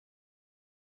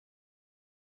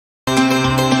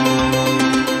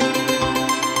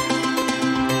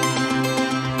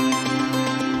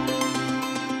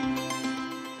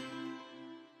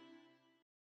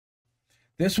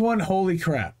This one, holy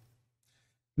crap.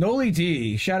 Noli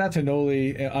D, shout out to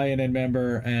Noli, INN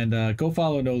member, and go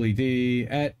follow Noli D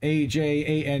at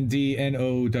AJANDNOWAY,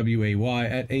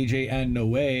 at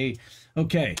AJNNOWAY.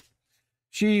 Okay.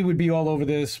 She would be all over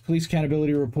this. Police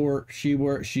accountability report. She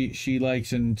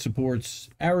likes and supports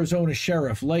Arizona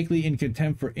sheriff likely in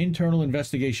contempt for internal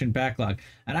investigation backlog.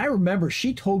 And I remember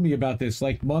she told me about this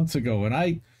like months ago, and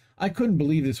I couldn't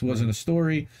believe this wasn't a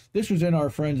story. This was in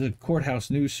our friends at Courthouse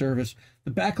News Service. The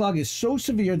backlog is so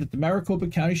severe that the Maricopa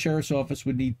County Sheriff's Office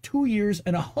would need 2 years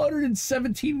and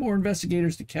 117 more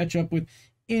investigators to catch up with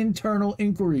internal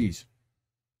inquiries.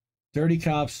 Dirty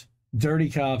cops, dirty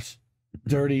cops,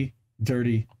 dirty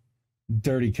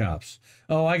cops.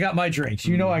 Oh, I got my drinks.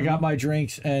 You know, I got my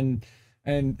drinks, and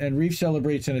Reef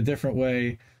celebrates in a different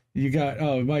way. You got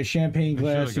my champagne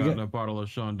glass. You got a bottle of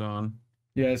Chandon.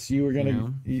 Yes, you were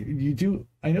gonna. You do.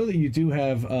 I know that you do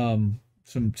have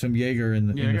some Jaeger in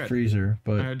the freezer,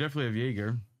 but I definitely have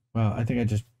Jaeger. Wow, I think I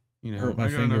just hurt my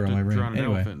finger on my ring.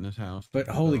 Anyway, in this house, but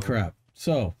holy crap!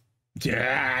 So,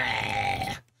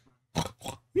 yeah.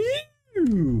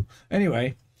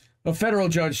 Anyway. A federal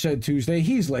judge said Tuesday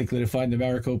he's likely to find the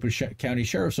Maricopa County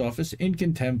Sheriff's Office in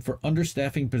contempt for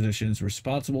understaffing positions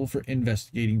responsible for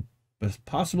investigating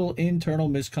possible internal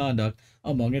misconduct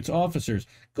among its officers.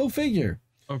 Go figure.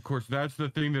 Of course, that's the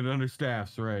thing that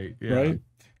understaffs, right? Yeah. Right?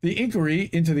 The inquiry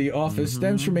into the office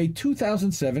stems from a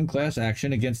 2007 class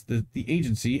action against the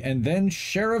agency, and then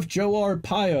Sheriff Joe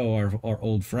Arpaio, our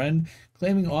old friend,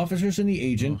 claiming officers in the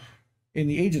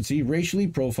agency racially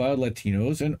profiled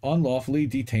Latinos and unlawfully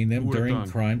detained them during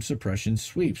crime suppression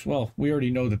sweeps. Well, we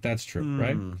already know that that's true,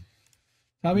 right?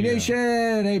 Tommy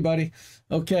Nation, hey, buddy.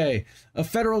 Okay, a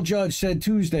federal judge said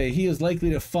Tuesday he is likely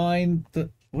to find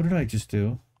the... What did I just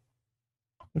do?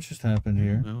 What just happened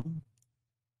here? No.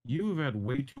 You've had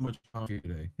way too much coffee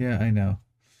today. Yeah, I know.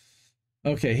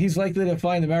 Okay, he's likely to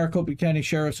find the Maricopa County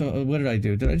Sheriff's... What did I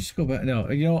do? Did I just go back? No,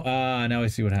 now I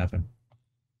see what happened.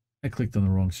 I clicked on the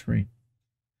wrong screen.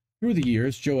 Through the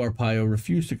years, Joe Arpaio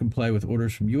refused to comply with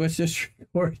orders from U.S. District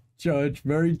Court Judge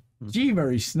Murray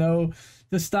Snow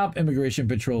to stop immigration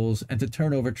patrols and to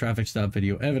turn over traffic stop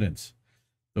video evidence.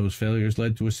 Those failures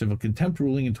led to a civil contempt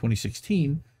ruling in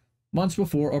 2016, months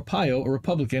before Arpaio, a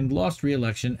Republican, lost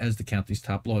re-election as the county's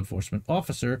top law enforcement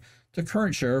officer to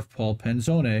current Sheriff Paul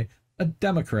Penzone, a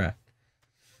Democrat.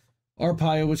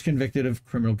 Arpaio was convicted of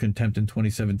criminal contempt in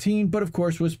 2017, but of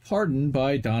course was pardoned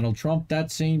by Donald Trump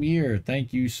that same year.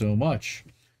 Thank you so much.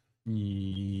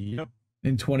 Yep.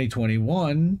 In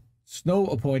 2021, Snow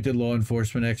appointed law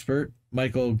enforcement expert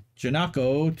Michael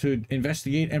Giannacco to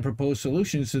investigate and propose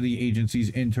solutions to the agency's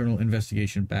internal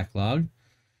investigation backlog.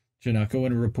 Giannacco,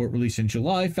 in a report released in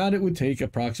July, found it would take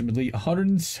approximately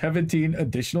 117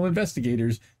 additional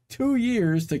investigators 2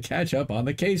 years to catch up on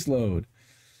the caseload.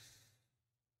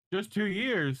 Just 2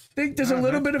 years. Think there's a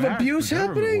little bit of abuse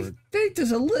happening? Think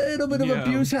there's a little bit of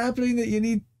abuse happening that you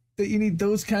need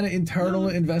those kind of internal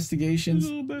investigations?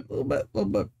 A little bit.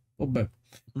 All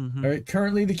right.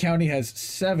 Currently, the county has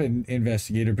 7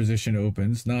 investigator position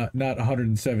opens, not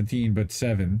 117, but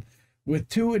 7, with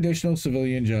 2 additional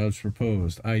civilian jobs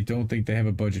proposed. I don't think they have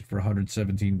a budget for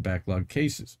 117 backlog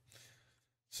cases.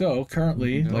 So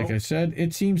currently, like I said,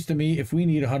 it seems to me if we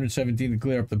need 117 to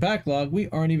clear up the backlog, we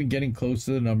aren't even getting close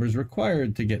to the numbers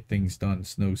required to get things done,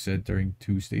 Snow said during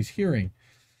Tuesday's hearing.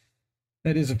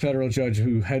 That is a federal judge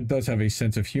who does have a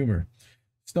sense of humor.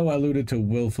 Snow alluded to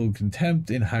willful contempt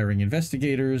in hiring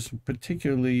investigators,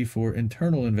 particularly for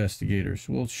internal investigators.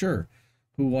 Well, sure.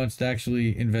 Who wants to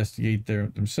actually investigate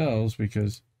themselves?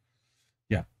 Because,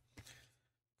 yeah.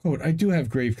 Quote, I do have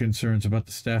grave concerns about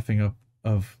the staffing up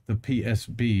of the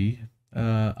PSB.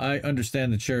 I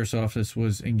understand the sheriff's office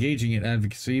was engaging in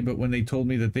advocacy, but when they told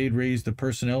me that they'd raised the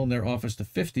personnel in their office to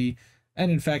 50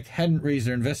 and in fact hadn't raised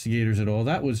their investigators at all,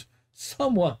 that was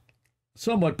somewhat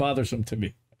bothersome to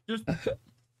me. Just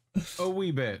a wee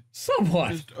bit.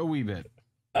 Somewhat. Just a wee bit.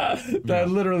 I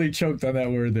literally choked on that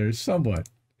word there. Somewhat.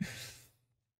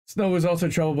 Snow was also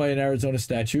troubled by an Arizona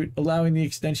statute allowing the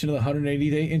extension of the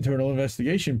 180-day internal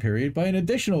investigation period by an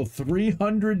additional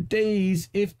 300 days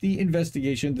if the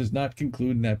investigation does not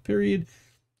conclude in that period.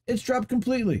 It's dropped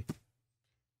completely.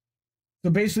 So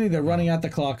basically, they're running out the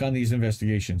clock on these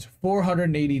investigations.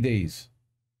 480 days.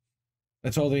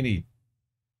 That's all they need.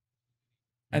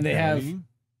 And they have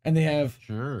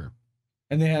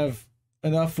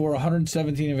enough for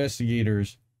 117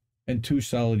 investigators and 2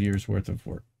 solid years worth of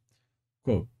work.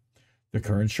 Quote, the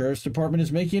current sheriff's department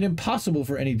is making it impossible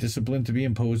for any discipline to be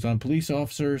imposed on police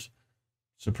officers,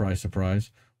 surprise,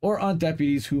 surprise, or on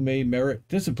deputies who may merit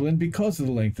discipline because of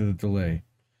the length of the delay.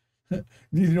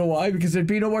 You know why? Because there'd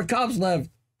be no more cops left.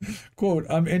 Quote,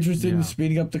 I'm interested in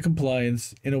speeding up the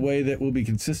compliance in a way that will be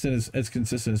consistent as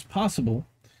consistent as possible.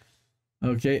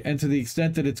 Okay, and to the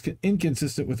extent that it's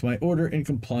inconsistent with my order, in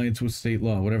compliance with state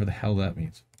law, whatever the hell that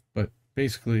means. But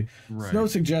basically, Snow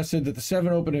suggested that the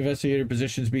 7 open investigator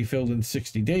positions be filled in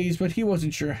 60 days, but he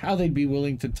wasn't sure how they'd be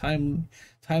willing to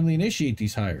timely initiate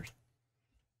these hires.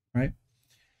 Right?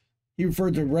 He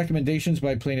referred to recommendations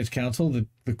by plaintiff's counsel that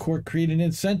the court create an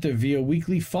incentive via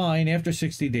weekly fine after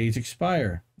 60 days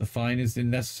expire. The fine is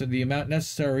the amount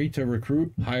necessary to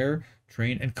recruit, hire,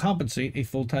 train, and compensate a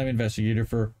full-time investigator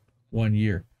for 1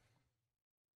 year.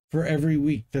 For every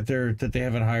week that they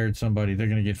haven't hired somebody, they're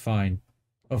going to get fined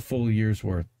a full year's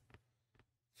worth.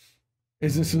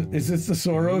 Is this the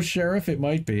Soros sheriff? It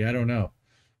might be. I don't know.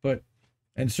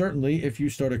 And certainly, if you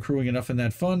start accruing enough in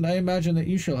that fund, I imagine that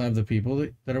you shall have the people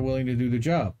that are willing to do the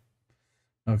job.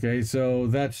 Okay, so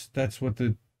that's what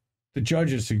the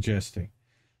judge is suggesting.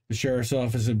 The sheriff's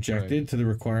office objected to the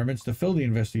requirements to fill the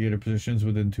investigator positions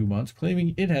within 2 months,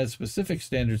 claiming it has specific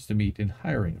standards to meet in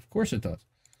hiring. Of course it does.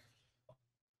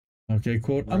 Okay,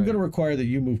 quote, I'm going to require that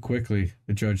you move quickly,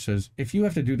 the judge says. If you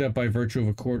have to do that by virtue of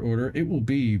a court order, it will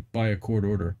be by a court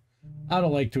order. I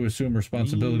don't like to assume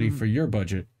responsibility for your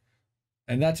budget.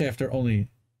 And that's after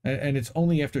it's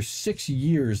only after 6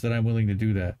 years that I'm willing to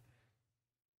do that.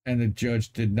 And the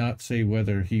judge did not say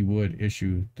whether he would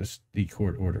issue the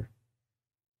court order.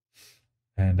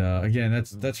 And again,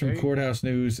 that's from Courthouse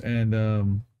News and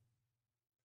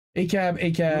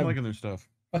ACAB. I'm liking their stuff.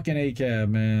 Fucking ACAB,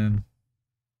 man.